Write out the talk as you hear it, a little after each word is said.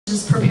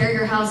just prepare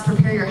your house,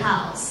 prepare your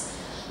house.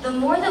 The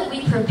more that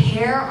we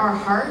prepare our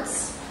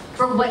hearts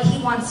for what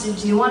he wants to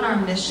do on our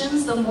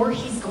missions, the more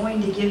he's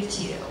going to give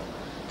to you.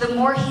 The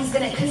more he's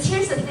gonna, because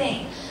here's the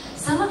thing.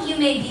 Some of you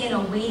may be in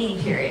a waiting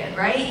period,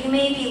 right? You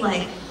may be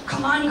like,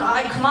 come on,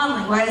 God, come on,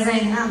 like, why doesn't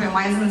anything happen?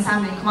 Why isn't this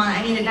happening? Come on,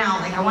 I need it now.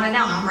 Like, I want it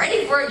now. I'm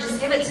ready for it. Just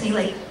give it to me.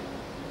 Like,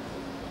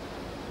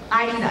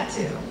 I do that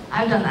too.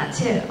 I've done that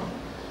too.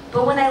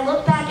 But when I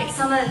look back at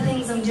some of the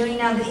things I'm doing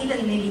now that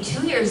even maybe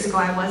 2 years ago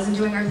I wasn't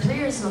doing, or 3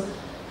 years ago,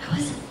 I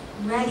wasn't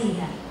ready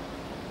yet.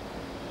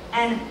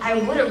 And I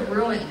would have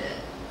ruined it.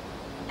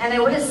 And I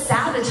would have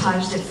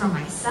sabotaged it for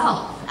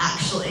myself,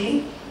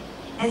 actually.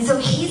 And so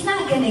he's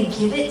not going to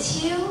give it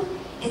to you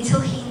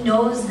until he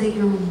knows that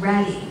you're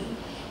ready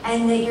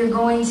and that you're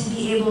going to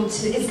be able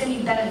to, it's going to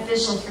be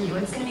beneficial for you.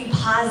 It's going to be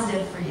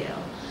positive for you.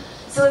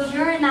 So if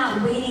you're in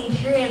that waiting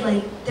period,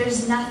 like,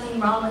 there's nothing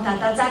wrong with that.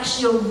 That's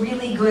actually a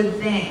really good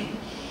thing.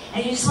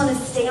 And you just want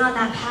to stay on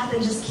that path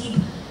and just keep,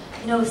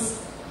 you know,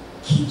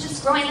 keep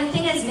just growing. The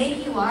thing is,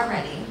 maybe you are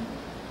ready.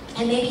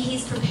 And maybe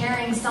he's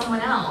preparing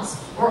someone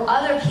else or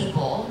other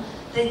people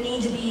that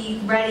need to be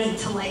ready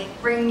to, like,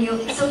 bring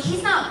you. So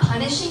he's not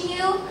punishing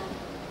you.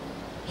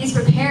 He's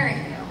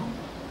preparing you.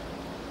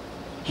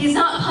 He's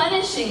not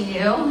punishing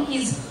you.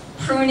 He's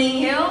pruning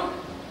you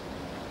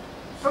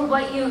for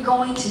what you're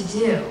going to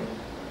do,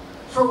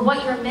 for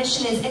what your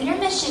mission is. And your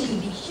mission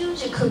could be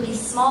huge, it could be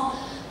small,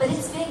 but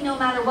it's big no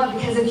matter what,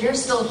 because if you're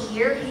still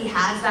here, he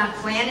has that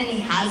plan and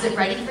he has it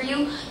ready for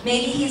you.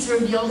 Maybe he's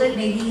revealed it,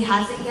 maybe he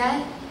hasn't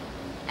yet.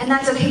 And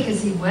that's okay,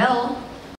 because he will.